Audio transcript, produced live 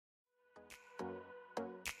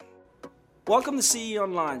Welcome to CE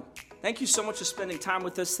Online. Thank you so much for spending time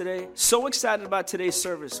with us today. So excited about today's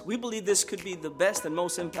service. We believe this could be the best and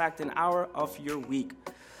most impacting hour of your week.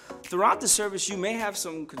 Throughout the service, you may have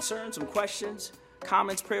some concerns, some questions,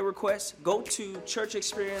 comments, prayer requests. Go to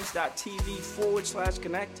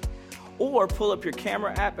churchexperience.tv/connect or pull up your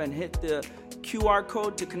camera app and hit the QR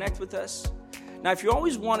code to connect with us. Now, if you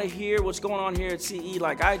always want to hear what's going on here at CE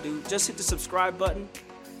like I do, just hit the subscribe button.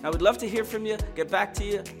 Now, we'd love to hear from you, get back to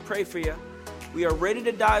you, pray for you. We are ready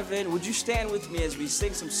to dive in. Would you stand with me as we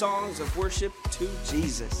sing some songs of worship to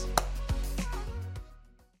Jesus?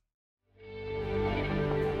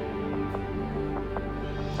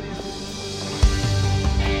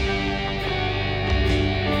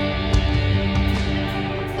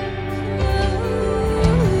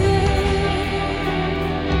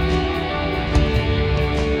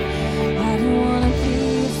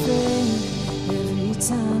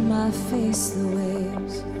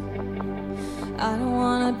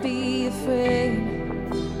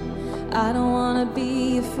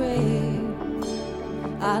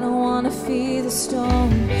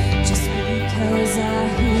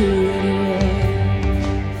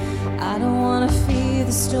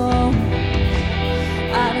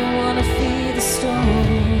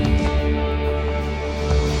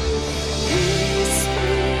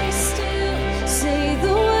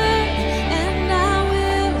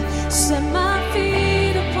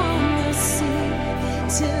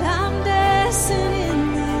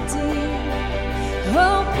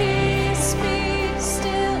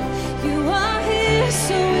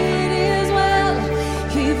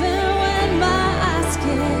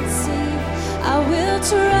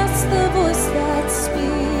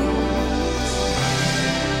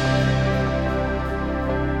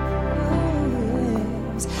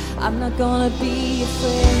 I'm not gonna be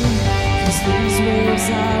afraid, 'cause these waves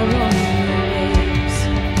are running waves.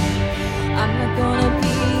 I'm not gonna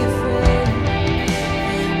be afraid.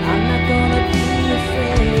 I'm not gonna be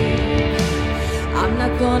afraid. I'm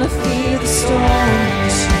not gonna fear the storm,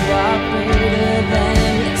 'cause you are greater than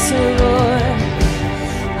its roar.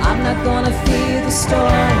 I'm not gonna fear the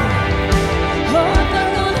storm. Oh, I'm not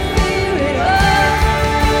gonna fear it all.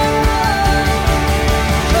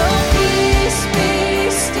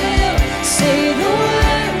 Say the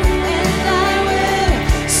word and I will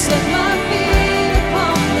set my feet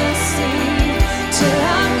upon the sea till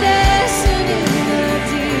I'm dancing in the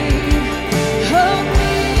deep. Oh,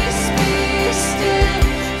 peace, be still.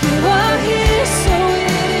 You are here, so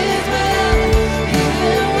it is well.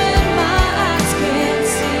 Even when my eyes can't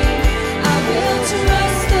see, I will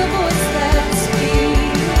trust the voice that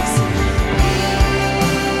speaks.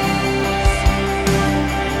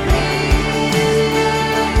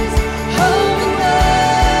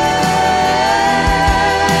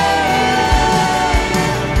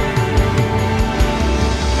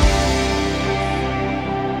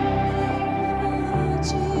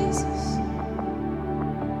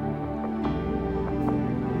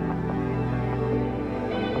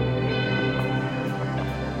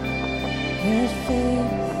 Let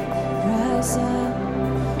faith rise up,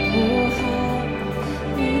 oh how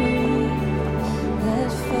we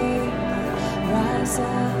let faith rise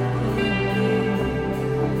up in me.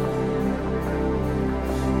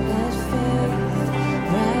 Let faith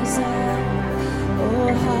rise up, oh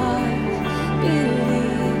how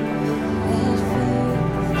believe. Let faith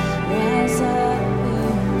rise up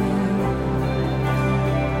in me.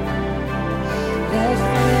 Let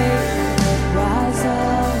faith rise up.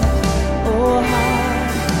 Oh, how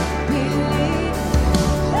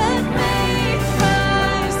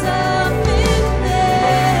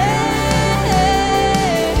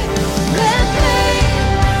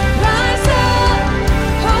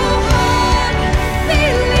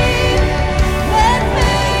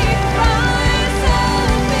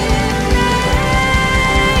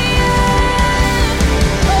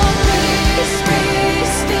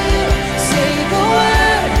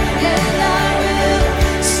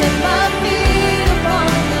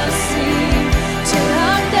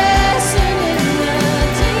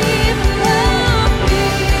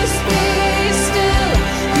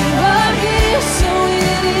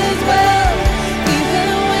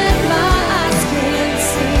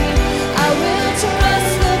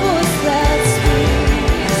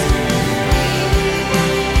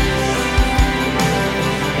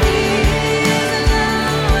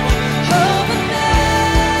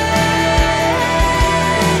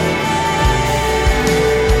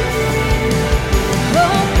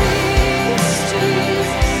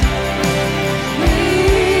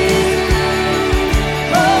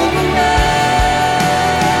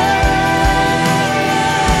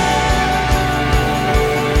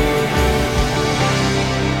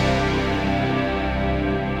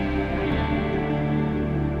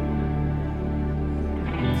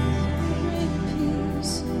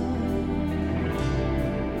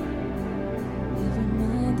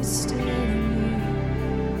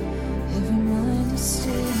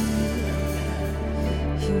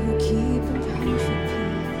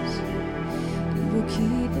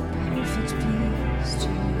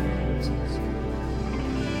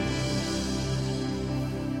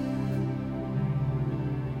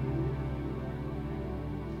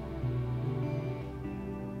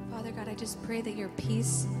I just pray that your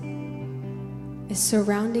peace is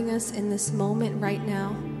surrounding us in this moment right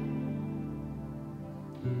now.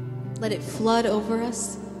 Let it flood over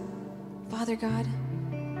us. Father God,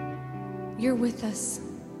 you're with us.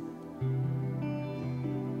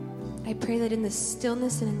 I pray that in the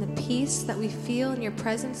stillness and in the peace that we feel in your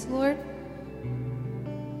presence, Lord,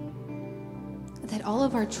 that all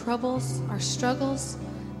of our troubles, our struggles,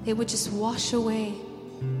 they would just wash away.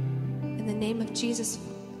 In the name of Jesus,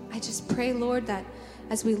 I just pray, Lord, that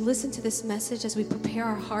as we listen to this message, as we prepare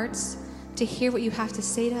our hearts to hear what you have to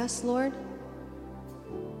say to us, Lord,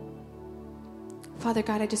 Father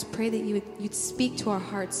God, I just pray that you'd speak to our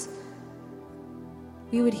hearts.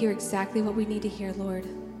 We would hear exactly what we need to hear, Lord.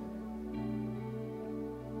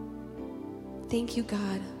 Thank you,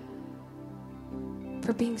 God,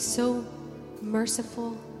 for being so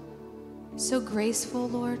merciful, so graceful,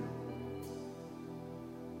 Lord.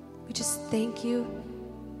 We just thank you,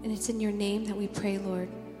 and it's in your name that we pray, Lord.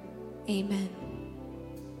 Amen.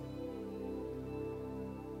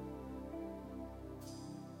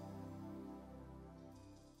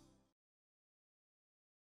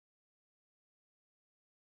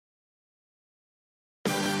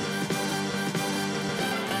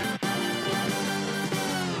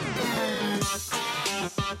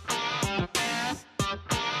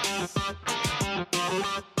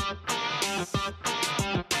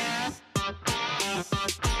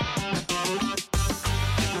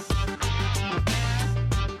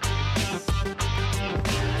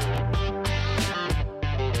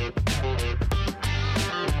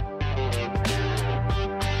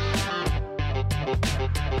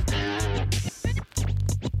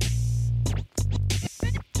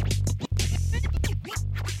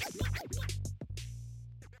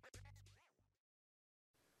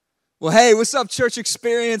 Well, hey, what's up, Church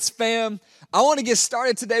Experience fam? I want to get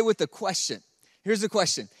started today with a question. Here's the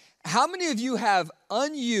question. How many of you have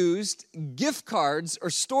unused gift cards or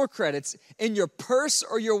store credits in your purse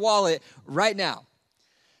or your wallet right now?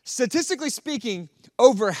 Statistically speaking,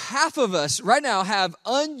 over half of us right now have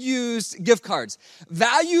unused gift cards.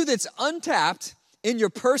 Value that's untapped in your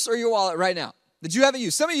purse or your wallet right now that you haven't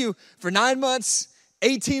used. Some of you, for 9 months,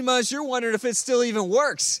 18 months, you're wondering if it still even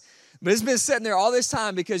works. But it's been sitting there all this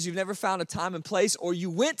time because you've never found a time and place, or you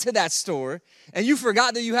went to that store and you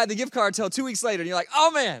forgot that you had the gift card until 2 weeks later. And you're like, oh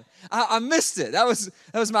man, I missed it. That was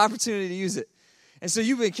my opportunity to use it. And so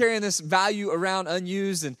you've been carrying this value around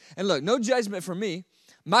unused. And look, no judgment from me.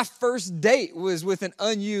 My first date was with an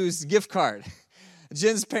unused gift card.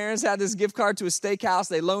 Jen's parents had this gift card to a steakhouse.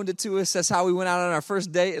 They loaned it to us. That's how we went out on our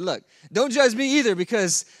first date. And look, don't judge me either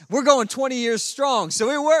because we're going 20 years strong, so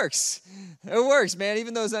it works. It works, man.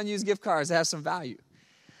 Even those unused gift cards have some value.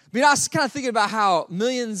 But I was kind of thinking about how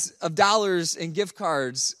millions of dollars in gift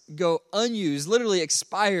cards go unused, literally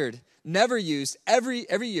expired, never used, every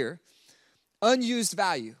year. Unused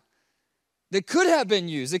value that could have been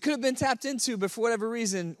used. It could have been tapped into, but for whatever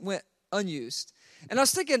reason went unused. And I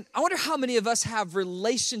was thinking, I wonder how many of us have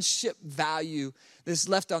relationship value that's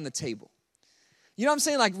left on the table. You know what I'm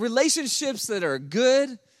saying? Like relationships that are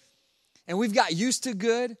good and we've got used to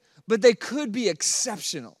good, but they could be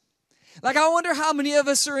exceptional. Like I wonder how many of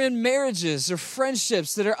us are in marriages or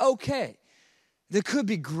friendships that are okay, that could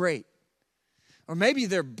be great. Or maybe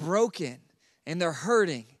they're broken and they're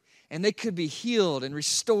hurting and they could be healed and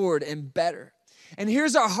restored and better. And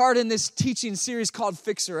here's our heart in this teaching series called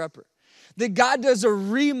Fixer Upper. That God does a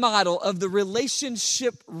remodel of the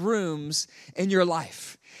relationship rooms in your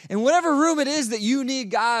life. And whatever room it is that you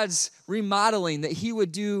need God's remodeling, that He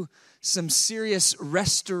would do some serious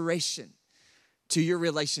restoration to your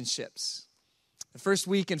relationships. The first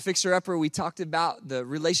week in Fixer Upper, we talked about the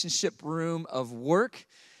relationship room of work.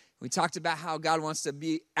 We talked about how God wants to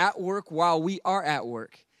be at work while we are at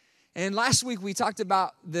work. And last week, we talked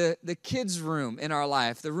about the kids' room in our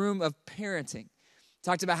life, the room of parenting.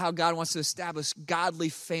 Talked about how God wants to establish godly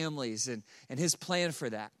families and His plan for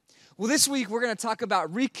that. Well, this week, we're going to talk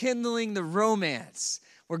about rekindling the romance.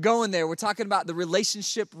 We're going there. We're talking about the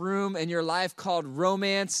relationship room in your life called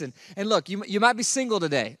romance. And look, you might be single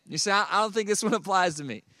today. You say, I don't think this one applies to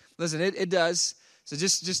me. Listen, it does. So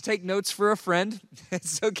just take notes for a friend.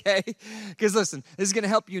 It's okay. Because listen, this is going to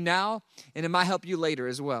help you now, and it might help you later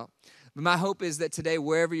as well. But my hope is that today,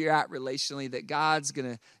 wherever you're at relationally, that God's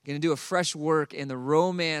gonna do a fresh work in the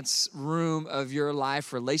romance room of your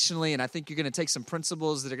life relationally. And I think you're gonna take some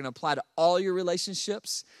principles that are gonna apply to all your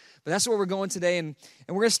relationships. But that's where we're going today. And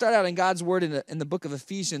we're gonna start out in God's word in the book of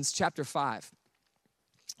Ephesians chapter 5.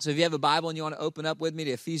 So if you have a Bible and you want to open up with me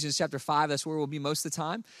to Ephesians chapter 5, that's where we'll be most of the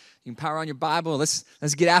time. You can power on your Bible. Let's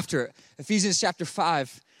get after it. Ephesians chapter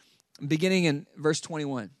 5, beginning in verse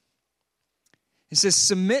 21. It says,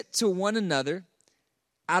 submit to one another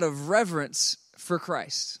out of reverence for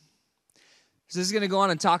Christ. So this is going to go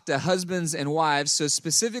on and talk to husbands and wives, so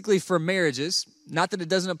specifically for marriages. Not that it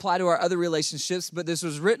doesn't apply to our other relationships, but this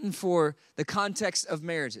was written for the context of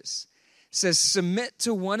marriages. It says, submit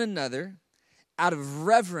to one another out of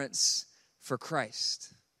reverence for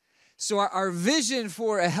Christ. So our vision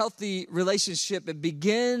for a healthy relationship, it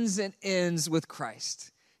begins and ends with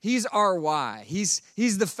Christ. He's our why. He's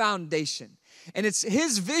the foundation. And it's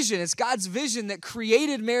his vision, it's God's vision that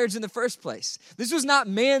created marriage in the first place. This was not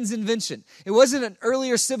man's invention. It wasn't an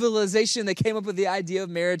earlier civilization that came up with the idea of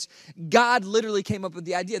marriage. God literally came up with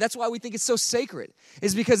the idea. That's why we think it's so sacred,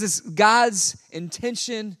 is because it's God's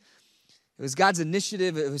intention. It was God's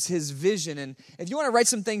initiative. It was his vision. And if you want to write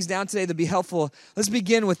some things down today that'd be helpful, let's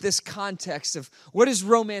begin with this context of where does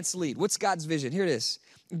romance lead? What's God's vision? Here it is.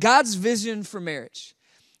 God's vision for marriage.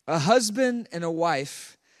 A husband and a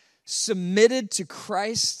wife submitted to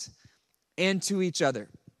Christ and to each other.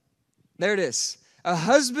 There it is. A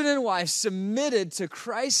husband and wife submitted to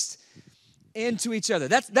Christ and to each other.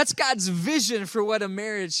 That's God's vision for what a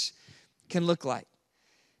marriage can look like.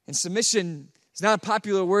 And submission is not a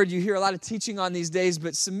popular word. You hear a lot of teaching on these days,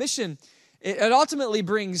 but submission, it ultimately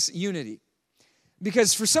brings unity.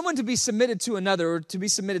 Because for someone to be submitted to another or to be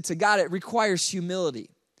submitted to God, it requires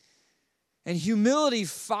humility. And humility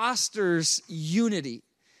fosters unity.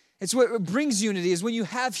 It's what brings unity is when you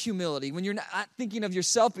have humility, when you're not thinking of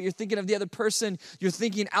yourself, but you're thinking of the other person, you're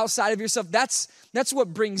thinking outside of yourself. That's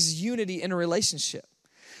what brings unity in a relationship.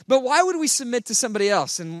 But why would we submit to somebody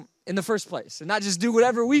else in the first place and not just do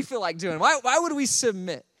whatever we feel like doing? Why would we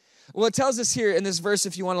submit? Well, it tells us here in this verse,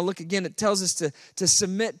 if you want to look again, it tells us to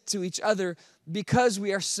submit to each other because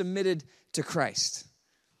we are submitted to Christ.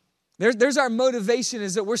 There's our motivation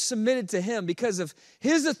is that we're submitted to him because of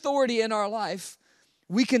his authority in our life.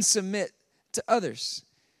 We can submit to others.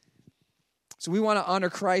 So we want to honor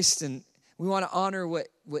Christ and we want to honor what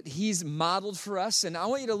he's modeled for us. And I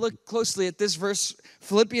want you to look closely at this verse,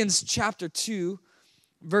 Philippians chapter 2,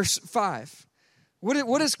 verse 5.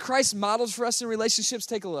 What has Christ modeled for us in relationships?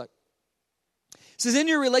 Take a look. It says, in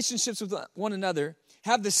your relationships with one another,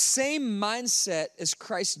 have the same mindset as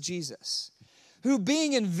Christ Jesus, who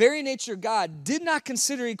being in very nature God, did not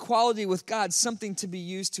consider equality with God something to be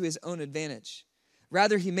used to his own advantage.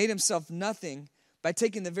 Rather, he made himself nothing by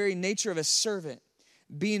taking the very nature of a servant,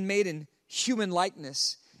 being made in human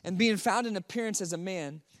likeness, and being found in appearance as a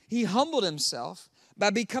man. He humbled himself by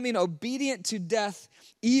becoming obedient to death,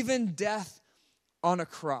 even death on a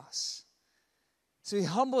cross. So he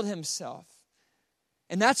humbled himself.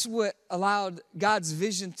 And that's what allowed God's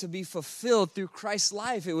vision to be fulfilled through Christ's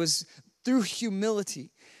life. It was through humility.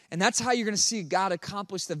 And that's how you're going to see God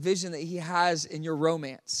accomplish the vision that he has in your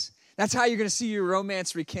romance. That's how you're going to see your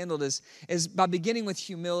romance rekindled is by beginning with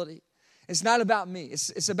humility. It's not about me.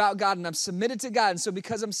 It's about God, and I'm submitted to God. And so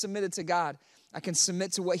because I'm submitted to God, I can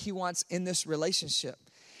submit to what he wants in this relationship.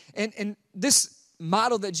 And this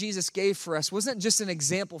model that Jesus gave for us wasn't just an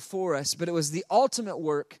example for us, but it was the ultimate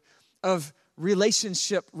work of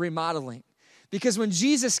relationship remodeling. Because when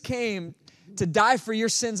Jesus came to die for your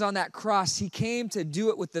sins on that cross, he came to do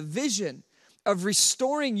it with the vision of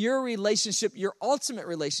restoring your relationship, your ultimate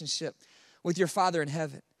relationship with your Father in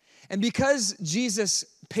heaven. And because Jesus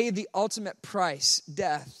paid the ultimate price,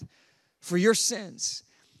 death, for your sins,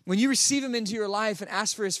 when you receive him into your life and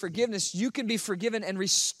ask for his forgiveness, you can be forgiven and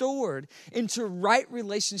restored into right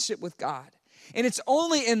relationship with God. And it's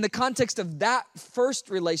only in the context of that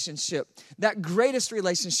first relationship, that greatest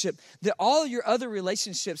relationship, that all your other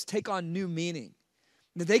relationships take on new meaning,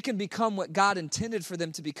 that they can become what God intended for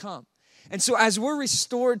them to become. And so as we're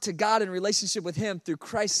restored to God in relationship with him through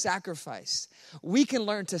Christ's sacrifice, we can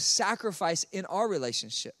learn to sacrifice in our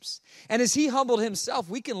relationships. And as he humbled himself,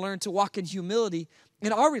 we can learn to walk in humility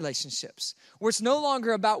in our relationships, where it's no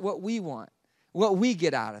longer about what we want, what we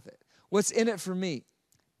get out of it, what's in it for me.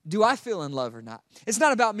 Do I feel in love or not? It's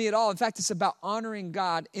not about me at all. In fact, it's about honoring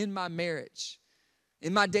God in my marriage,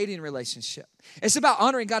 in my dating relationship. It's about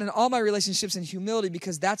honoring God in all my relationships in humility,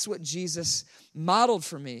 because that's what Jesus modeled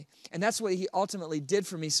for me. And that's what he ultimately did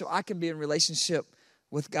for me, so I can be in relationship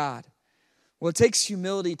with God. Well, it takes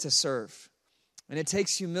humility to serve, and it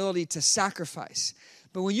takes humility to sacrifice.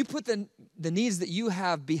 But when you put the needs that you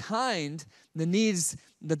have behind the needs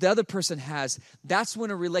that the other person has, that's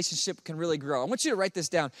when a relationship can really grow. I want you to write this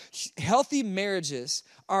down. Healthy marriages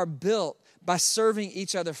are built by serving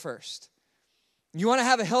each other first. You want to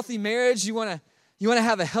have a healthy marriage, you want to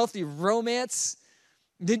have a healthy romance,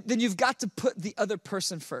 then you've got to put the other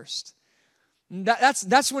person first.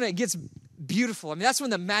 That's when it gets beautiful. I mean, that's when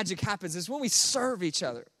the magic happens, is when we serve each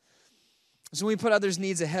other. It's when we put others'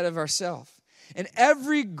 needs ahead of ourselves. And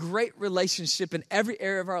every great relationship in every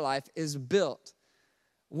area of our life is built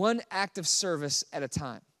one act of service at a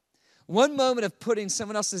time. One moment of putting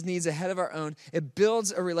someone else's needs ahead of our own, it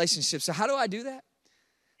builds a relationship. So how do I do that?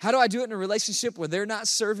 How do I do it in a relationship where they're not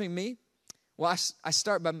serving me? Well, I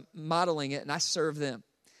start by modeling it and I serve them.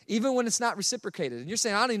 Even when it's not reciprocated. And you're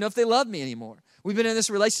saying, I don't even know if they love me anymore. We've been in this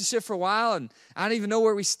relationship for a while and I don't even know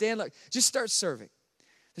where we stand. Like, just start serving.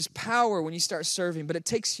 There's power when you start serving, but it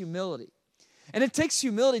takes humility. And it takes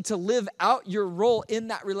humility to live out your role in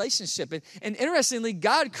that relationship. And interestingly,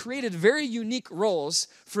 God created very unique roles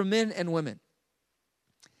for men and women.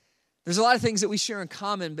 There's a lot of things that we share in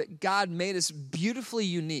common, but God made us beautifully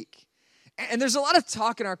unique. And there's a lot of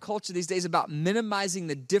talk in our culture these days about minimizing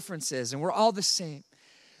the differences, and we're all the same.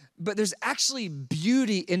 But there's actually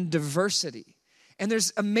beauty in diversity. And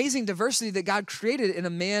there's amazing diversity that God created in a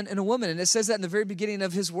man and a woman. And it says that in the very beginning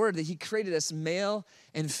of his word, that he created us male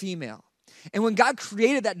and female. And when God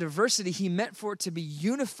created that diversity, he meant for it to be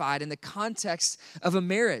unified in the context of a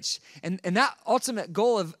marriage. And that ultimate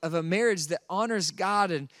goal of a marriage that honors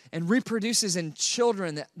God and reproduces in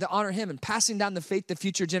children that honor him and passing down the faith to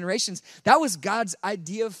future generations, that was God's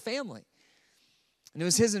idea of family. And it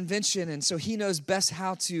was his invention, and so he knows best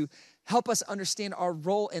how to help us understand our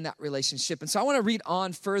role in that relationship. And so I want to read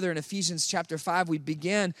on further in Ephesians chapter 5. We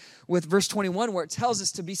began with verse 21 where it tells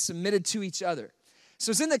us to be submitted to each other. So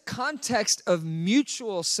it's in the context of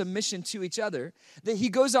mutual submission to each other that he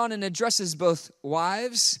goes on and addresses both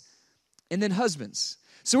wives and then husbands.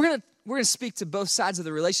 So we're gonna speak to both sides of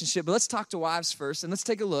the relationship, but let's talk to wives first, and let's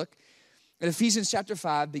take a look at Ephesians chapter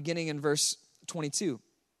 5, beginning in verse 22.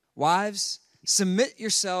 Wives, submit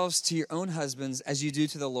yourselves to your own husbands as you do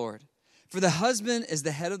to the Lord. For the husband is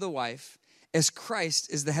the head of the wife, as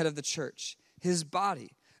Christ is the head of the church, his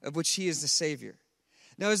body, of which he is the Savior.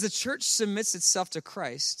 Now, as the church submits itself to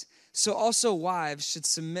Christ, so also wives should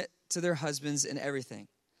submit to their husbands in everything.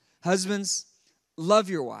 Husbands, love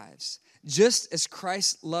your wives, just as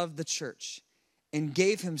Christ loved the church and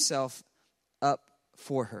gave himself up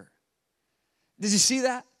for her. Did you see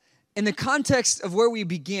that? In the context of where we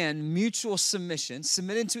began, mutual submission,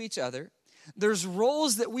 submitting to each other, there's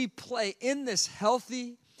roles that we play in this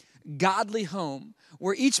healthy, godly home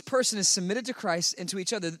where each person is submitted to Christ and to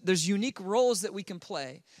each other. There's unique roles that we can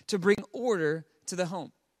play to bring order to the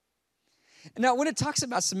home. Now, when it talks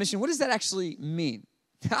about submission, what does that actually mean?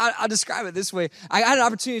 I'll describe it this way. I had an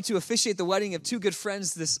opportunity to officiate the wedding of two good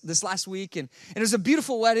friends this last week, and it was a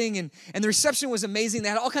beautiful wedding, and the reception was amazing. They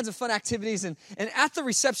had all kinds of fun activities, and at the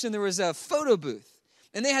reception, there was a photo booth.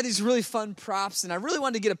 And they had these really fun props, and I really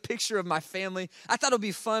wanted to get a picture of my family. I thought it would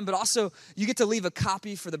be fun, but also you get to leave a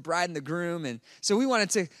copy for the bride and the groom. And so we wanted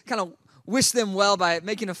to kind of wish them well by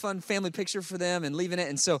making a fun family picture for them and leaving it.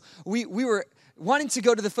 And so we were wanting to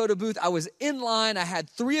go to the photo booth. I was in line. I had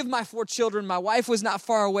 3 of my 4 children. My wife was not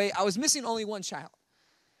far away. I was missing only 1 child.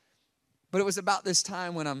 But it was about this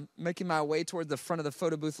time when I'm making my way toward the front of the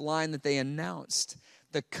photo booth line that they announced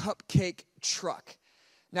the cupcake truck.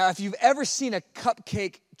 Now, if you've ever seen a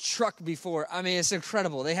cupcake truck before, I mean, it's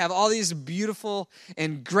incredible. They have all these beautiful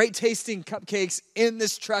and great tasting cupcakes in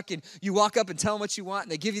this truck, and you walk up and tell them what you want,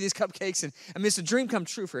 and they give you these cupcakes, and I mean, it's a dream come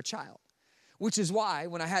true for a child, which is why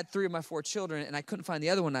when I had 3 of my 4 children and I couldn't find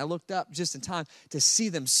the other one, I looked up just in time to see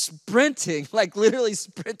them sprinting, like literally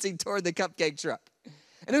sprinting toward the cupcake truck.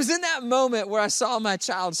 And it was in that moment where I saw my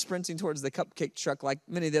child sprinting towards the cupcake truck, like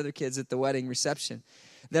many of the other kids at the wedding reception,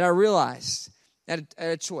 that I realized I had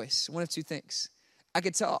a choice, one of 2 things. I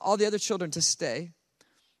could tell all the other children to stay,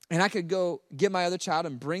 and I could go get my other child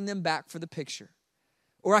and bring them back for the picture.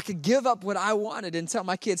 Or I could give up what I wanted and tell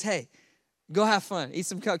my kids, hey, go have fun, eat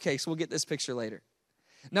some cupcakes, we'll get this picture later.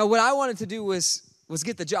 Now, what I wanted to do was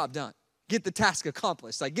get the job done, get the task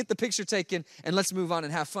accomplished, like get the picture taken and let's move on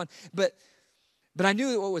and have fun. But I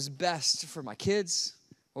knew that what was best for my kids,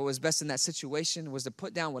 what was best in that situation was to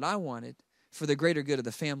put down what I wanted for the greater good of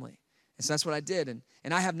the family. And so that's what I did.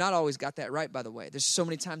 And I have not always got that right, by the way. There's so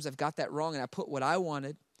many times I've got that wrong, and I put what I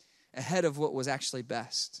wanted ahead of what was actually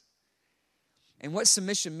best. And what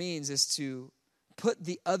submission means is to put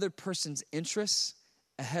the other person's interests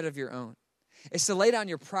ahead of your own. It's to lay down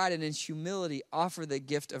your pride and in humility offer the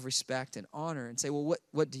gift of respect and honor and say, well,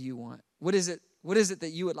 what do you want? What is it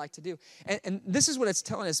that you would like to do? And this is what it's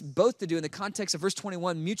telling us both to do in the context of verse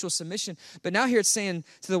 21, mutual submission. But now here it's saying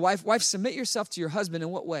to the wife, submit yourself to your husband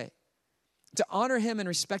in what way? To honor him and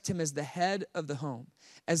respect him as the head of the home,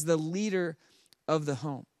 as the leader of the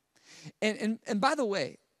home. And by the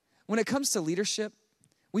way, when it comes to leadership,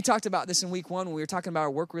 we talked about this in week 1 when we were talking about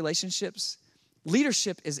our work relationships.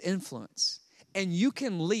 Leadership is influence. and you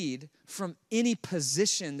can lead from any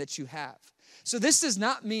position that you have. So this does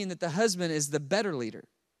not mean that the husband is the better leader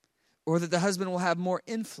or that the husband will have more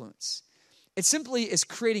influence. It simply is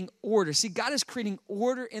creating order. See, God is creating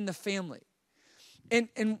order in the family.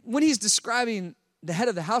 And when he's describing the head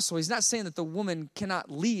of the household, he's not saying that the woman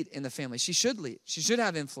cannot lead in the family. She should lead. She should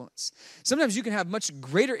have influence. Sometimes you can have much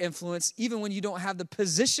greater influence even when you don't have the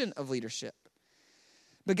position of leadership.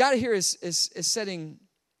 But God here is setting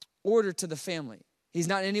order to the family. He's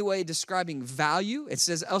not in any way describing value. It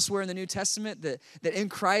says elsewhere in the New Testament that in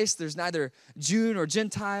Christ there's neither Jew nor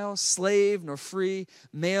Gentile, slave nor free,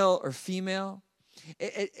 male or female.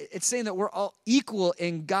 It's saying that we're all equal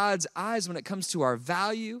in God's eyes when it comes to our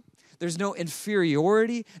value. There's no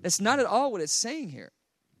inferiority. That's not at all what it's saying here.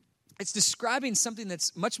 It's describing something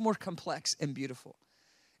that's much more complex and beautiful.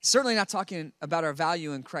 Certainly not talking about our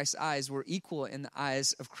value in Christ's eyes. We're equal in the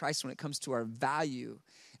eyes of Christ when it comes to our value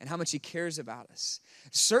and how much he cares about us.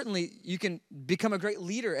 Certainly, you can become a great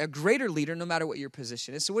leader, a greater leader, no matter what your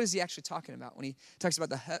position is. So what is he actually talking about when he talks about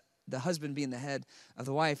the husband being the head of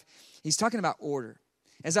the wife? He's talking about order.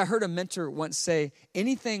 As I heard a mentor once say,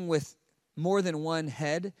 anything with more than one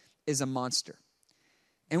head is a monster.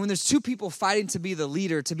 And when there's two people fighting to be the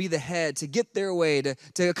leader, to be the head, to get their way,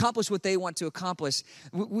 to accomplish what they want to accomplish,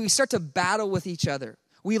 we start to battle with each other.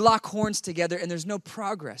 We lock horns together and there's no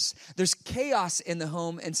progress. There's chaos in the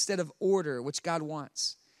home instead of order, which God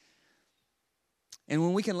wants. And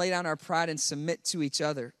when we can lay down our pride and submit to each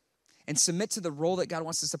other and submit to the role that God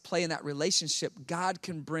wants us to play in that relationship, God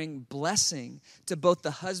can bring blessing to both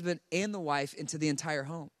the husband and the wife into the entire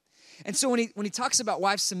home. And so when he talks about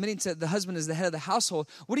wives submitting to the husband as the head of the household,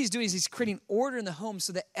 what he's doing is he's creating order in the home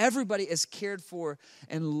so that everybody is cared for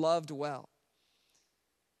and loved well.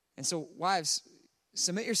 And so wives,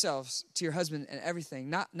 submit yourselves to your husband and everything,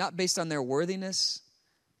 not based on their worthiness,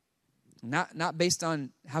 not based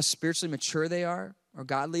on how spiritually mature they are or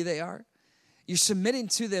godly they are. You're submitting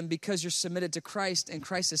to them because you're submitted to Christ, and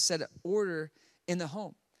Christ has set order in the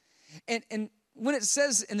home. And when it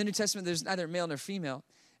says in the New Testament there's neither male nor female,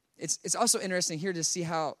 it's also interesting here to see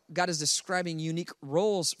how God is describing unique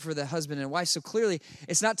roles for the husband and wife. So clearly,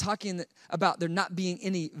 it's not talking about there not being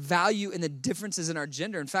any value in the differences in our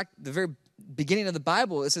gender. In fact, the very beginning of the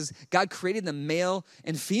Bible, it says God created them male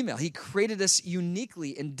and female. He created us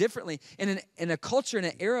uniquely and differently in a culture, in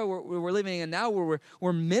an era where we're living in now where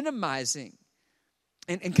we're minimizing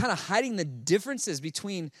and kind of hiding the differences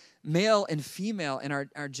between male and female in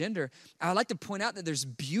our gender. I would like to point out that there's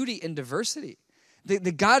beauty in diversity.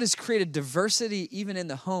 The God has created diversity even in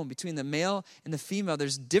the home between the male and the female.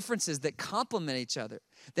 There's differences that complement each other,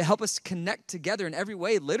 that help us connect together in every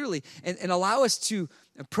way, literally, and allow us to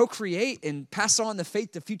procreate and pass on the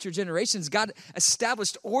faith to future generations. God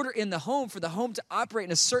established order in the home for the home to operate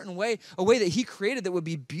in a certain way, a way that he created that would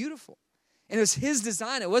be beautiful. And it was his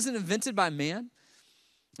design. It wasn't invented by man.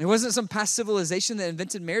 It wasn't some past civilization that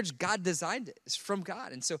invented marriage. God designed it. It's from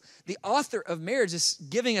God. And so the author of marriage is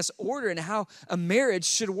giving us order in how a marriage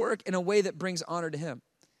should work in a way that brings honor to him.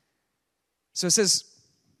 So it says,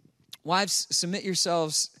 wives, submit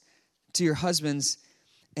yourselves to your husbands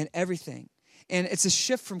in everything. And it's a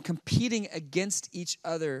shift from competing against each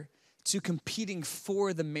other to competing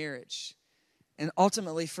for the marriage. And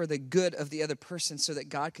ultimately for the good of the other person so that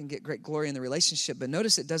God can get great glory in the relationship. But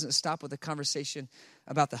notice it doesn't stop with a conversation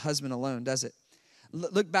about the husband alone, does it?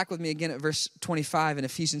 Look back with me again at verse 25 in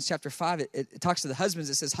Ephesians chapter 5. It talks to the husbands.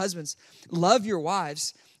 It says, husbands, love your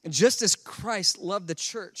wives just as Christ loved the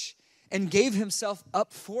church and gave himself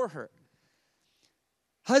up for her.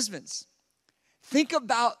 Husbands, think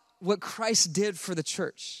about what Christ did for the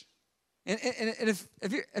church. And if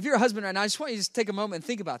you're a husband right now, I just want you to just take a moment and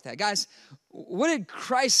think about that. Guys, what did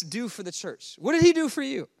Christ do for the church? What did he do for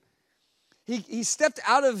you? He stepped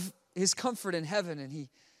out of his comfort in heaven and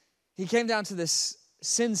he came down to this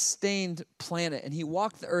sin-stained planet and he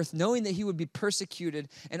walked the earth knowing that he would be persecuted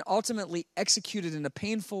and ultimately executed in a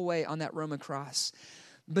painful way on that Roman cross.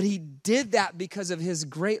 But he did that because of his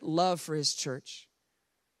great love for his church.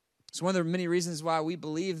 It's one of the many reasons why we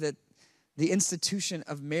believe that the institution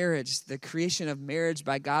of marriage, the creation of marriage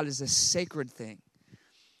by God is a sacred thing.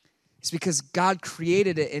 It's because God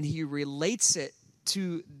created it and he relates it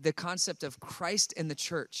to the concept of Christ and the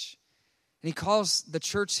church. And he calls the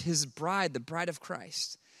church his bride, the bride of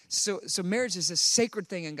Christ. So marriage is a sacred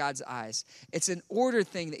thing in God's eyes. It's an order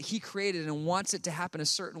thing that he created and wants it to happen a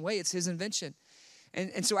certain way. It's his invention.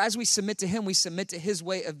 And so as we submit to him, we submit to his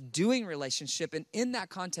way of doing relationship. And in that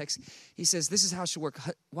context, he says, this is how it should work.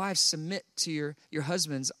 Wives, submit to your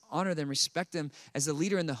husbands, honor them, respect them. As a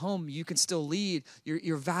leader in the home, you can still lead.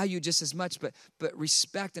 You're valued just as much, but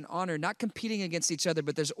respect and honor, not competing against each other,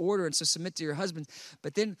 but there's order. And so submit to your husband.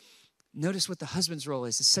 But then notice what the husband's role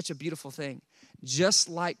is. It's such a beautiful thing. Just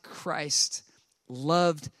like Christ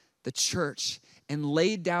loved the church and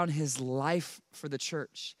laid down his life for the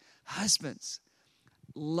church. Husbands,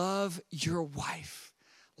 love your wife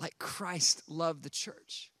like Christ loved the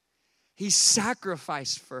church. He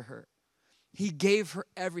sacrificed for her. He gave her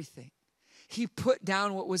everything. He put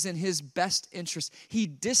down what was in his best interest. He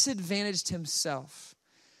disadvantaged himself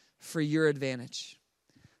for your advantage.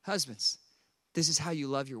 Husbands, this is how you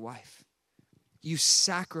love your wife. You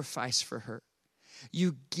sacrifice for her.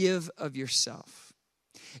 You give of yourself.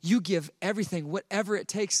 You give everything, whatever it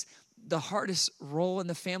takes. The hardest role in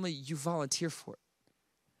the family, you volunteer for it.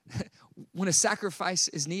 When a sacrifice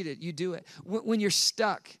is needed, you do it. When you're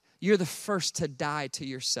stuck, you're the first to die to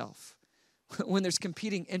yourself. When there's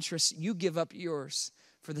competing interests, you give up yours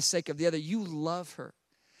for the sake of the other. You love her.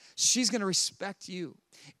 She's going to respect you.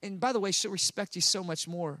 And by the way, she'll respect you so much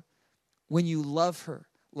more when you love her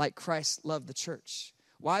like Christ loved the church.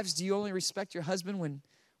 Wives, do you only respect your husband when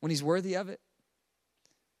he's worthy of it?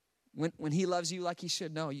 When he loves you like he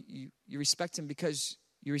should? No, you respect him because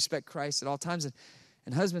you respect Christ at all times.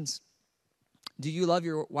 And husbands, do you love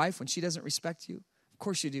your wife when she doesn't respect you? Of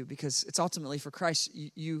course you do, because it's ultimately for Christ.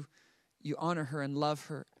 You honor her and love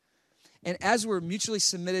her. And as we're mutually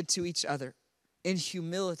submitted to each other in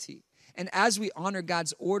humility, and as we honor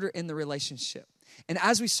God's order in the relationship, and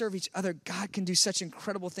as we serve each other, God can do such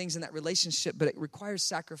incredible things in that relationship, but it requires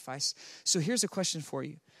sacrifice. So here's a question for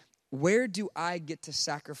you. Where do I get to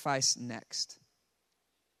sacrifice next?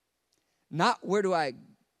 Not where do I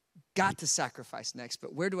got to sacrifice next,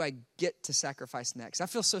 but where do I get to sacrifice next? I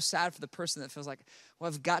feel so sad for the person that feels like, well,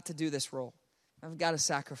 I've got to do this role. I've got to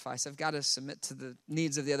sacrifice. I've got to submit to the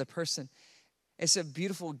needs of the other person. It's a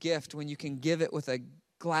beautiful gift when you can give it with a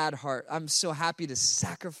glad heart. I'm so happy to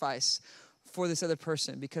sacrifice for this other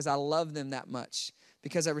person because I love them that much,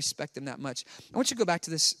 because I respect them that much. I want you to go back to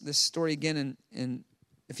this story again in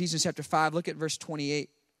Ephesians chapter 5. Look at verse 28.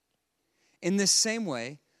 In this same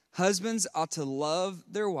way, husbands ought to love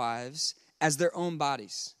their wives as their own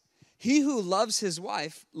bodies. He who loves his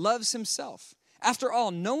wife loves himself. After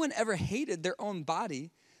all, no one ever hated their own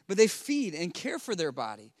body, but they feed and care for their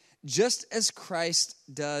body, just as Christ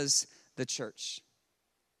does the church.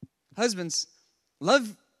 Husbands,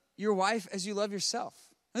 love your wife as you love yourself.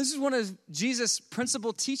 This is one of Jesus'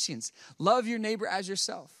 principal teachings. Love your neighbor as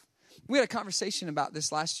yourself. We had a conversation about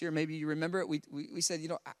this last year. Maybe you remember it. We said,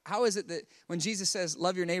 how is it that when Jesus says,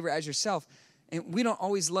 love your neighbor as yourself, and we don't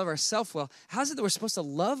always love ourselves well, how is it that we're supposed to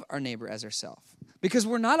love our neighbor as ourselves? Because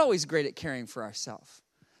we're not always great at caring for ourselves.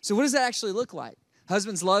 So what does that actually look like?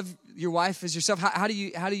 Husbands, love your wife as yourself. How do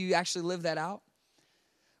you actually live that out?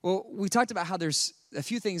 Well, we talked about how there's a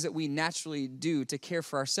few things that we naturally do to care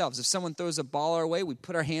for ourselves. If someone throws a ball our way, we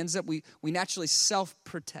put our hands up. We naturally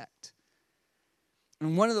self-protect.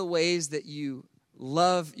 And one of the ways that you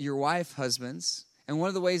love your wife, husbands, and one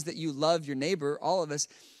of the ways that you love your neighbor, all of us,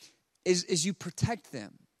 is you protect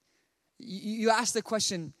them. You ask the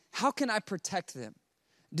question, how can I protect them?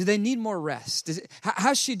 Do they need more rest?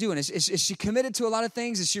 How's she doing? Is she committed to a lot of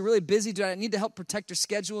things? Is she really busy? Do I need to help protect her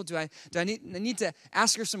schedule? Do I need to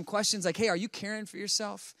ask her some questions like, hey, are you caring for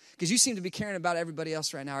yourself? Because you seem to be caring about everybody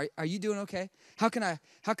else right now. Are you doing okay? How can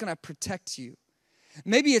I protect you?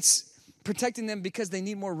 Maybe it's protecting them because they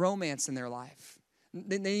need more romance in their life.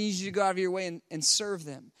 They need you to go out of your way and serve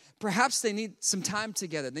them. Perhaps they need some time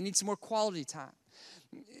together. They need some more quality time.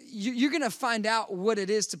 You're going to find out what it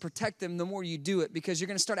is to protect them the more you do it, because you're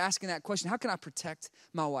going to start asking that question, how can I protect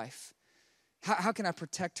my wife? How can I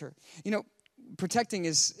protect her? Protecting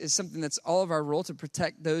is something that's all of our role, to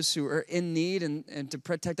protect those who are in need and to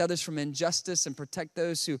protect others from injustice and protect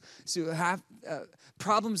those who have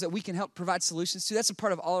problems that we can help provide solutions to. That's a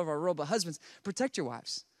part of all of our role. But husbands, protect your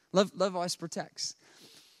wives. Love always protects.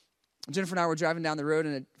 Jennifer and I were driving down the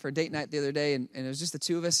road for a date night the other day, and it was just the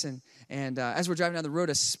two of us. And as we're driving down the road,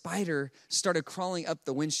 a spider started crawling up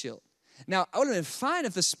the windshield. Now, I would have been fine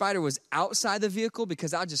if the spider was outside the vehicle,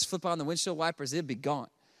 because I'd just flip on the windshield wipers, it'd be gone.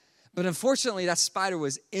 But unfortunately, that spider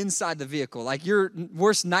was inside the vehicle. Like your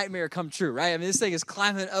worst nightmare come true, right? I mean, this thing is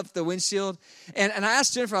climbing up the windshield. And I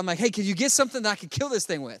asked Jennifer, I'm like, hey, can you get something that I can kill this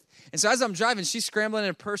thing with? And so as I'm driving, she's scrambling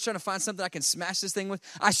in her purse trying to find something I can smash this thing with.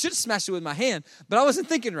 I should smash it with my hand, but I wasn't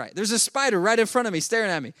thinking right. There's a spider right in front of me staring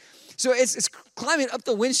at me. So it's climbing up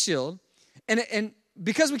the windshield. And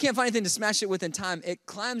because we can't find anything to smash it with in time, it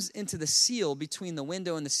climbs into the seal between the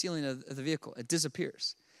window and the ceiling of the vehicle. It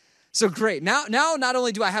disappears. So great. Now not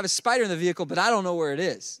only do I have a spider in the vehicle, but I don't know where it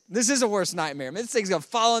is. This is a worst nightmare. I mean, this thing's going to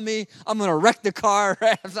follow me. I'm going to wreck the car.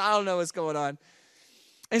 Right? I don't know what's going on.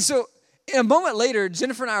 And so a moment later,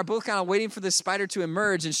 Jennifer and I are both kind of waiting for this spider to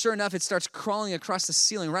emerge, and sure enough, it starts crawling across the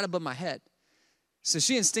ceiling right above my head. So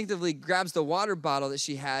she instinctively grabs the water bottle that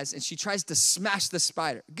she has, and she tries to smash the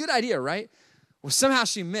spider. Good idea, right? Well, somehow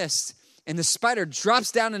she missed, and the spider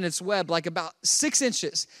drops down in its web like about 6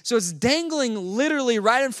 inches. So it's dangling literally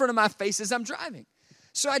right in front of my face as I'm driving.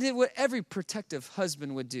 So I did what every protective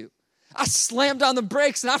husband would do. I slammed on the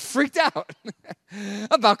brakes, and I freaked out. I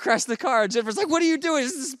about crashed the car. Jennifer's like, what are you doing?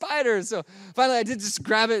 It's a spider. So finally, I did just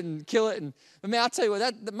grab it and kill it. And I mean, I'll tell you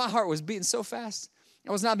what, my heart was beating so fast.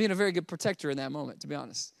 I was not being a very good protector in that moment, to be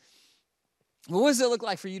honest. Well, what does it look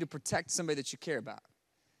like for you to protect somebody that you care about?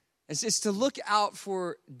 It's to look out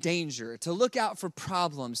for danger, to look out for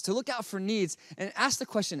problems, to look out for needs, and ask the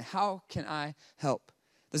question, how can I help?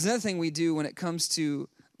 There's another thing we do when it comes to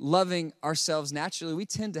loving ourselves naturally. We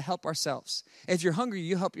tend to help ourselves. If you're hungry,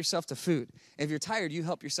 you help yourself to food. If you're tired, you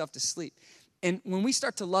help yourself to sleep. And when we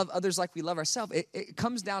start to love others like we love ourselves, it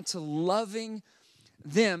comes down to loving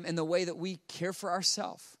them in the way that we care for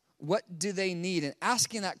ourselves. What do they need? And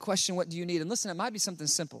asking that question, what do you need? And listen, it might be something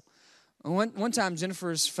simple. One time,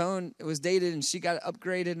 Jennifer's phone was dated, and she got it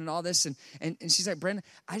upgraded and all this. And she's like, Brandon,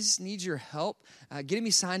 I just need your help getting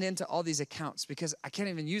me signed into all these accounts because I can't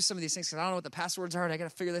even use some of these things because I don't know what the passwords are, and I got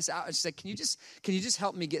to figure this out. And she's like, can you just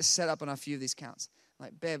help me get set up on a few of these accounts? I'm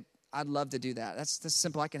like, babe, I'd love to do that. That's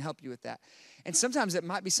simple. I can help you with that. And sometimes it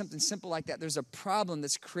might be something simple like that. There's a problem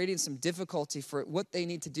that's creating some difficulty for what they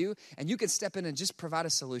need to do, and you can step in and just provide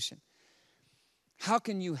a solution. How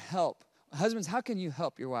can you help? Husbands, how can you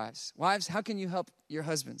help your wives? Wives, how can you help your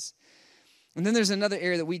husbands? And then there's another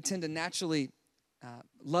area that we tend to naturally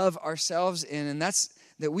love ourselves in, and that's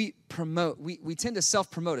that we promote. We tend to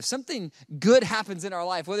self-promote. If something good happens in our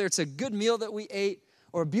life, whether it's a good meal that we ate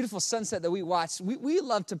or a beautiful sunset that we watched, we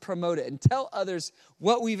love to promote it and tell others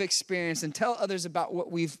what we've experienced and tell others about what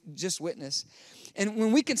we've just witnessed. And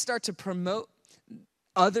when we can start to promote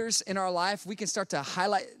others in our life, we can start to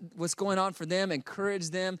highlight what's going on for them, encourage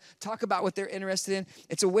them, talk about what they're interested in.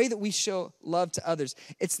 It's a way that we show love to others.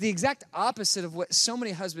 It's the exact opposite of what so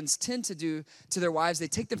many husbands tend to do to their wives. They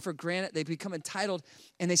take them for granted, they become entitled,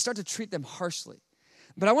 and they start to treat them harshly.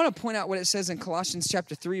 But I want to point out what it says in Colossians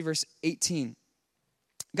chapter 3, verse 18.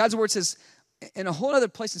 God's word says, in a whole other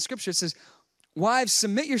place in Scripture, it says, wives,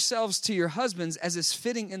 submit yourselves to your husbands as is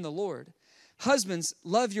fitting in the Lord. Husbands,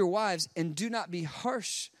 love your wives and do not be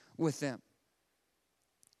harsh with them.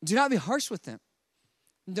 Do not be harsh with them.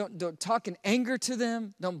 Don't talk in anger to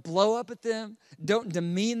them. Don't blow up at them. Don't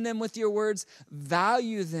demean them with your words.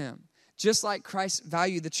 Value them. Just like Christ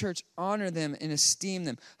valued the church, honor them and esteem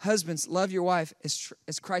them. Husbands, love your wife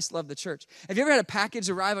as Christ loved the church. Have you ever had a package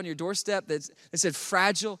arrive on your doorstep that said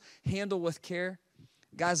fragile, handle with care?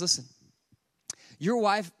 Guys, listen. Your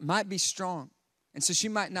wife might be strong, and so she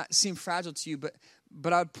might not seem fragile to you,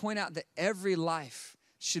 but I would point out that every life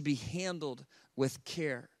should be handled with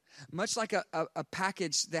care. Much like a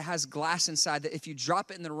package that has glass inside that if you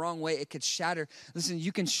drop it in the wrong way, it could shatter. Listen,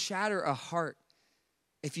 you can shatter a heart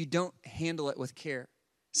if you don't handle it with care.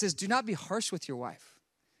 It says, do not be harsh with your wife.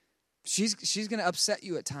 She's going to upset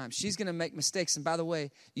you at times. She's going to make mistakes. And by the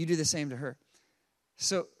way, you do the same to her.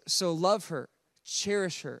 So love her,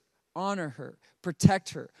 cherish her, honor her,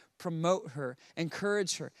 protect her, promote her,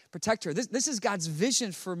 encourage her, protect her. This is God's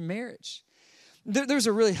vision for marriage. There's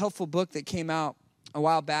a really helpful book that came out a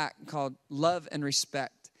while back called Love and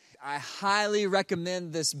Respect. I highly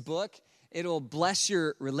recommend this book. It'll bless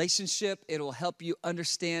your relationship. It'll help you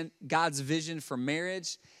understand God's vision for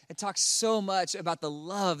marriage. It talks so much about the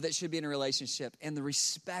love that should be in a relationship and the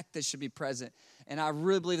respect that should be present. And I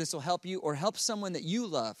really believe this will help you or help someone that you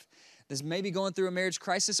love that's maybe going through a marriage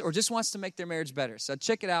crisis or just wants to make their marriage better. So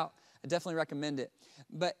check it out. I definitely recommend it.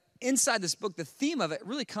 But inside this book, the theme of it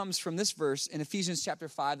really comes from this verse in Ephesians chapter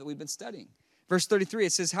 5 that we've been studying. Verse 33,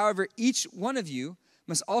 it says, however, each one of you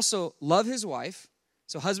must also love his wife.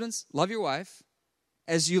 So husbands, love your wife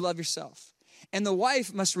as you love yourself. And the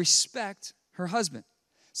wife must respect her husband.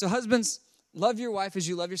 So husbands, love your wife as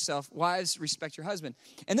you love yourself. Wives, respect your husband.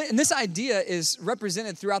 And this idea is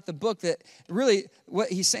represented throughout the book that really what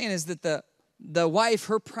he's saying is that the wife,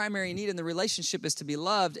 her primary need in the relationship is to be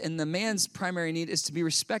loved, and the man's primary need is to be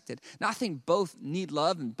respected. Now, I think both need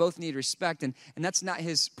love and both need respect, and that's not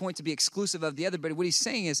his point to be exclusive of the other, but what he's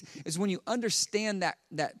saying is when you understand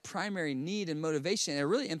that primary need and motivation, it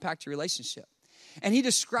really impacts your relationship. And he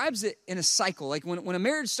describes it in a cycle. Like when a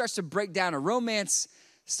marriage starts to break down, a romance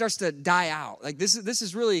starts to die out. Like this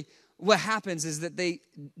is really what happens, is that they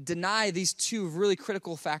deny these two really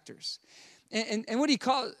critical factors. And what he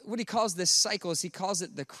calls this cycle is he calls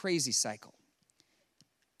it the crazy cycle.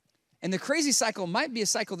 And the crazy cycle might be a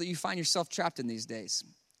cycle that you find yourself trapped in these days.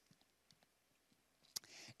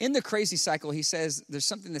 In the crazy cycle, he says there's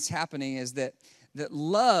something that's happening, is that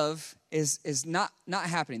love is not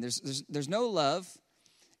happening. There's no love,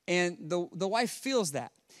 and the wife feels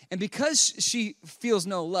that. And because she feels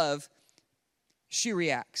no love, she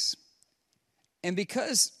reacts. And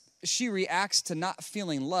because she reacts to not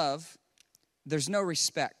feeling love, there's no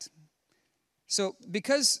respect. So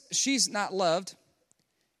because she's not loved,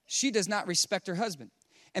 she does not respect her husband.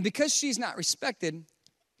 And because she's not respected,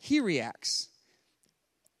 he reacts.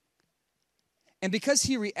 And because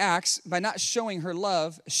he reacts by not showing her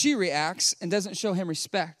love, she reacts and doesn't show him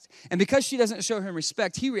respect. And because she doesn't show him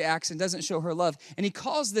respect, he reacts and doesn't show her love. And he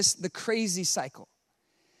calls this the crazy cycle.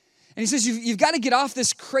 And he says you've got to get off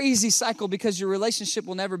this crazy cycle, because your relationship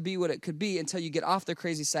will never be what it could be until you get off the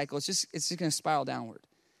crazy cycle. It's just going to spiral downward.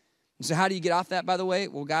 And so how do you get off that, by the way?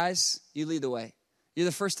 Well, guys, you lead the way. You're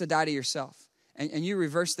the first to die to yourself. And you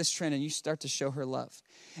reverse this trend and you start to show her love.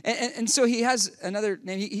 And so he has another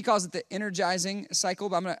name. He calls it the energizing cycle.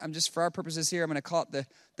 But I'm just, for our purposes here, I'm going to call it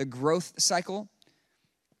the growth cycle,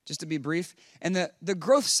 just to be brief. And the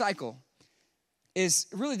growth cycle is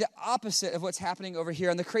really the opposite of what's happening over here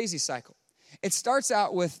on the crazy cycle. It starts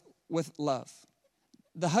out with love.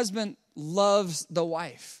 The husband loves the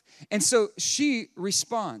wife. And so she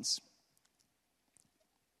responds.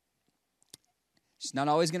 She's not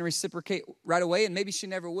always going to reciprocate right away, and maybe she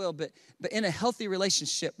never will, but in a healthy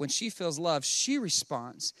relationship, when she feels love, she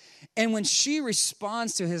responds. And when she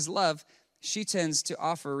responds to his love, she tends to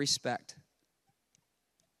offer respect.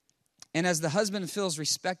 And as the husband feels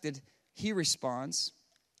respected, he responds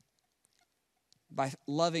by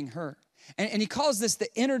loving her. And he calls this the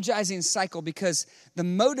energizing cycle, because the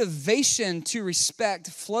motivation to respect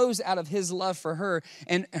flows out of his love for her,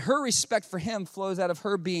 and her respect for him flows out of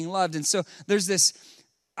her being loved. And so there's this,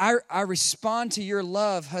 I respond to your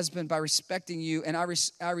love, husband, by respecting you, and I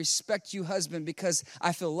respect you, husband, because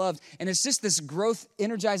I feel loved. And it's just this growth,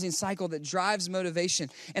 energizing cycle that drives motivation.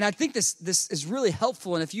 And I think this is really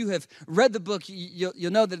helpful. And if you have read the book,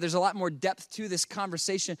 you'll know that there's a lot more depth to this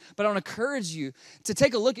conversation. But I want to encourage you to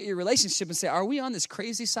take a look at your relationship and say, are we on this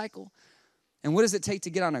crazy cycle? And what does it take to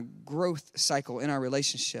get on a growth cycle in our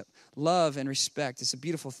relationship? Love and respect. It's a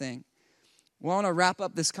beautiful thing. Well, I want to wrap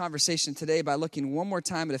up this conversation today by looking one more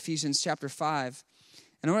time at Ephesians chapter 5.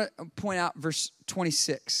 And I want to point out verse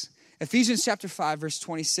 26. Ephesians chapter 5, verse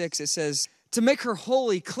 26, it says, to make her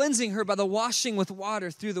holy, cleansing her by the washing with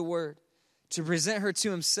water through the word, to present her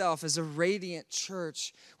to himself as a radiant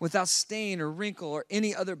church without stain or wrinkle or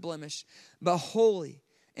any other blemish, but holy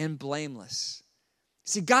and blameless.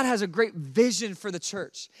 See, God has a great vision for the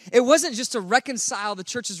church. It wasn't just to reconcile the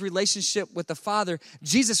church's relationship with the Father.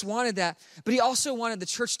 Jesus wanted that, but he also wanted the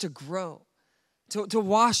church to grow, to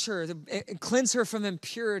wash her, to cleanse her from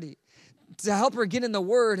impurity, to help her get in the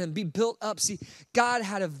Word and be built up. See, God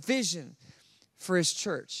had a vision for his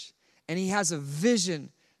church, and he has a vision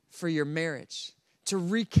for your marriage, to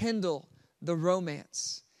rekindle the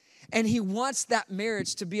romance. And he wants that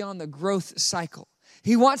marriage to be on the growth cycle.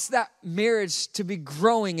 He wants that marriage to be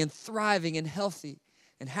growing and thriving and healthy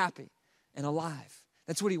and happy and alive.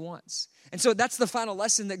 That's what he wants. And so that's the final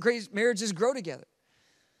lesson, that great marriages grow together.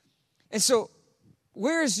 And so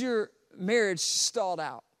where is your marriage stalled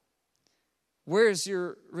out? Where is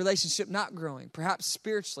your relationship not growing? Perhaps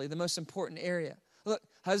spiritually, the most important area. Look,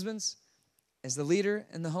 husbands, as the leader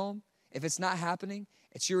in the home, if it's not happening,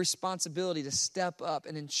 it's your responsibility to step up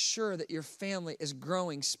and ensure that your family is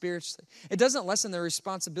growing spiritually. It doesn't lessen the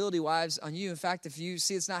responsibility, wives, on you. In fact, if you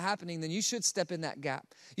see it's not happening, then you should step in that gap.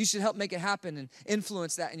 You should help make it happen and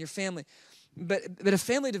influence that in your family. But if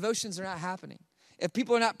family devotions are not happening, if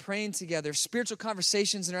people are not praying together, if spiritual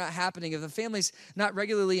conversations are not happening, if the family's not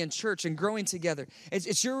regularly in church and growing together,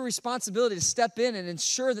 it's your responsibility to step in and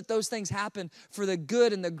ensure that those things happen for the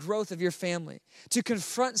good and the growth of your family, to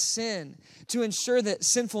confront sin, to ensure that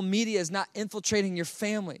sinful media is not infiltrating your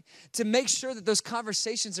family, to make sure that those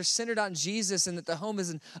conversations are centered on Jesus and that the home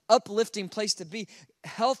is an uplifting place to be.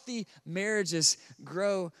 Healthy marriages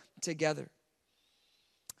grow together.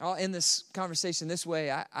 I'll end this conversation this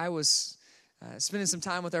way. I was spending some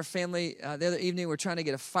time with our family the other evening. We're trying to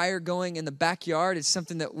get a fire going in the backyard. It's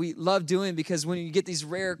something that we love doing because when you get these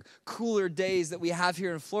rare, cooler days that we have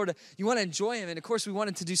here in Florida, you want to enjoy them. And of course, we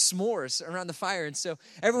wanted to do s'mores around the fire. And so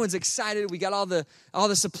everyone's excited. We got all the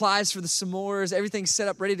supplies for the s'mores, everything's set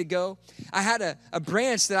up, ready to go. I had a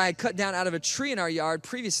branch that I had cut down out of a tree in our yard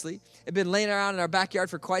previously. It had been laying around in our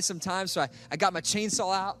backyard for quite some time. So I got my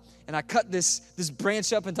chainsaw out and I cut this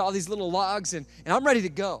branch up into all these little logs and I'm ready to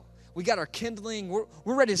go. We got our kindling. We're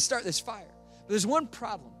ready to start this fire. But there's one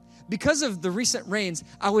problem. Because of the recent rains,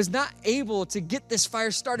 I was not able to get this fire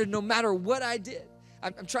started no matter what I did.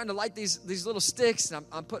 I'm trying to light these little sticks, and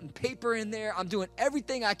I'm putting paper in there. I'm doing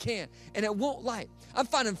everything I can, and it won't light. I'm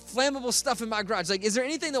finding flammable stuff in my garage. Like, is there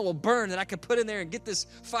anything that will burn that I could put in there and get this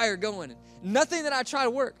fire going? Nothing that I try to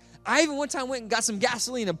work. I even one time went and got some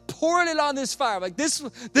gasoline and poured it on this fire. Like, this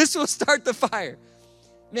will start the fire.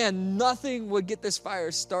 Man, nothing would get this fire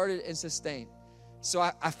started and sustained. So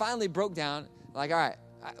I finally broke down, like, all right,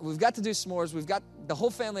 we've got to do s'mores. We've got the whole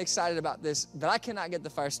family excited about this, but I cannot get the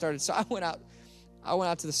fire started. So I went out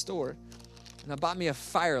to the store, and I bought me a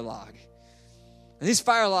fire log. And these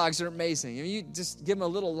fire logs are amazing. You just give them a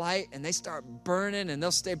little light, and they start burning, and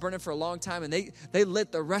they'll stay burning for a long time. And they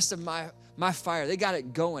lit the rest of my fire. They got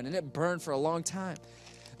it going, and it burned for a long time.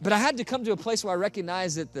 But I had to come to a place where I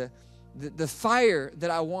recognized that the fire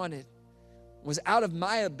that I wanted was out of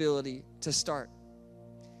my ability to start.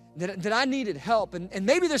 That I needed help. And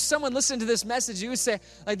maybe there's someone listening to this message, you would say,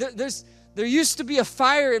 like, there used to be a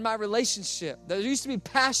fire in my relationship. There used to be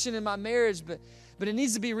passion in my marriage, but it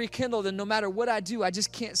needs to be rekindled. And no matter what I do, I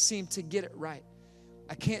just can't seem to get it right.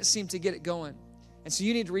 I can't seem to get it going. And so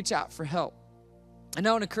you need to reach out for help. And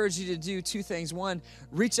I want to encourage you to do two things. One,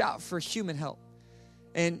 reach out for human help.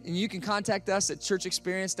 And you can contact us at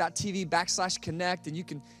churchexperience.tv/connect, and you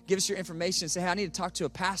can give us your information and say, hey, I need to talk to a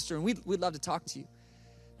pastor, and we'd love to talk to you.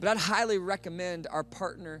 But I'd highly recommend our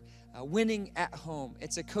partner, Winning at Home.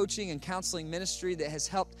 It's a coaching and counseling ministry that has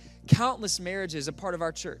helped countless marriages a part of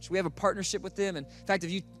our church. We have a partnership with them. And in fact, if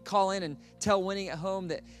you call in and tell Winning at Home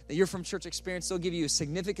that you're from Church Experience, they'll give you a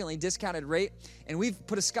significantly discounted rate. And we've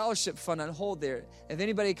put a scholarship fund on hold there. If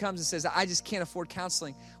anybody comes and says, I just can't afford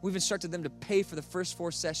counseling, we've instructed them to pay for the first 4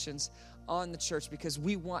 sessions on the church because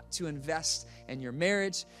we want to invest in your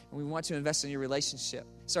marriage and we want to invest in your relationship.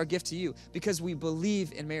 It's our gift to you because we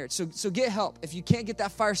believe in marriage. So get help. If you can't get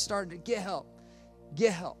that fire started, get help.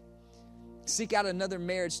 Get help. Seek out another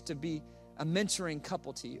marriage to be a mentoring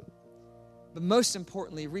couple to you. But most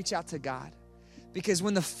importantly, reach out to God, because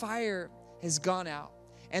when the fire has gone out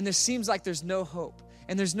and there seems like there's no hope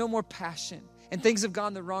and there's no more passion and things have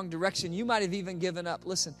gone the wrong direction, you might have even given up.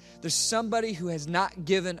 Listen, there's somebody who has not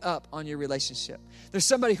given up on your relationship. There's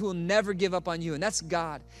somebody who will never give up on you, and that's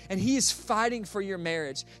God. And He is fighting for your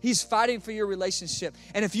marriage. He's fighting for your relationship.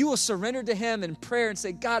 And if you will surrender to Him in prayer and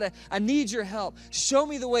say, God, I need your help. Show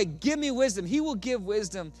me the way. Give me wisdom. He will give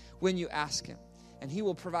wisdom when you ask Him, and He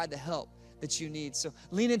will provide the help that you need. So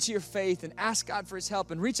lean into your faith and ask God for His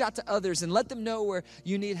help and reach out to others and let them know where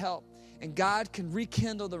you need help. And God can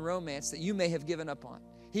rekindle the romance that you may have given up on.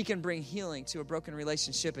 He can bring healing to a broken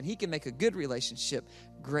relationship, and He can make a good relationship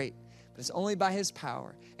great. But it's only by His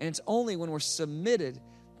power, and it's only when we're submitted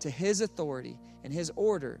to His authority and His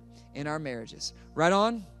order in our marriages. Right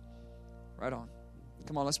on? Right on.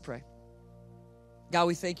 Come on, let's pray. God,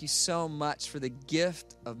 we thank you so much for the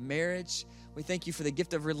gift of marriage. We thank you for the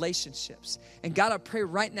gift of relationships. And God, I pray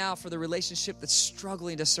right now for the relationship that's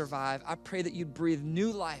struggling to survive. I pray that you'd breathe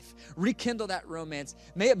new life, rekindle that romance.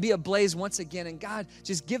 May it be ablaze once again. And God,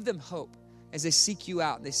 just give them hope as they seek you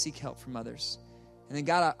out and they seek help from others. And then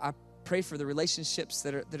God, I pray for the relationships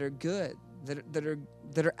that are good, that are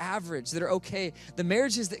average, that are okay, the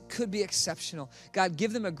marriages that could be exceptional. God,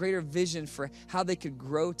 give them a greater vision for how they could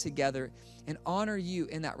grow together and honor you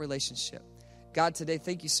in that relationship. God, today,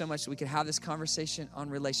 thank you so much that we could have this conversation on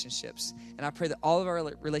relationships. And I pray that all of our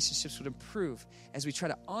relationships would improve as we try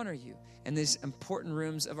to honor you in these important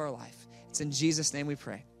rooms of our life. It's in Jesus' name we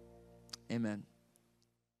pray. Amen.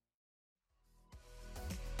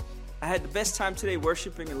 I had the best time today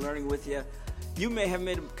worshiping and learning with you. You may have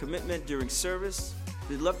made a commitment during service.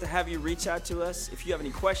 We'd love to have you reach out to us. If you have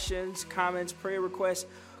any questions, comments, prayer requests,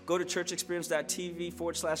 go to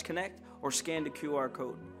churchexperience.tv/connect or scan the QR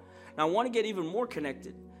code. Now, I want to get even more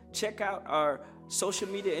connected. Check out our social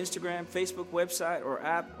media, Instagram, Facebook, website, or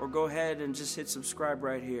app, or go ahead and just hit subscribe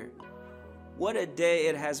right here. What a day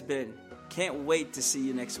it has been. Can't wait to see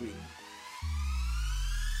you next week.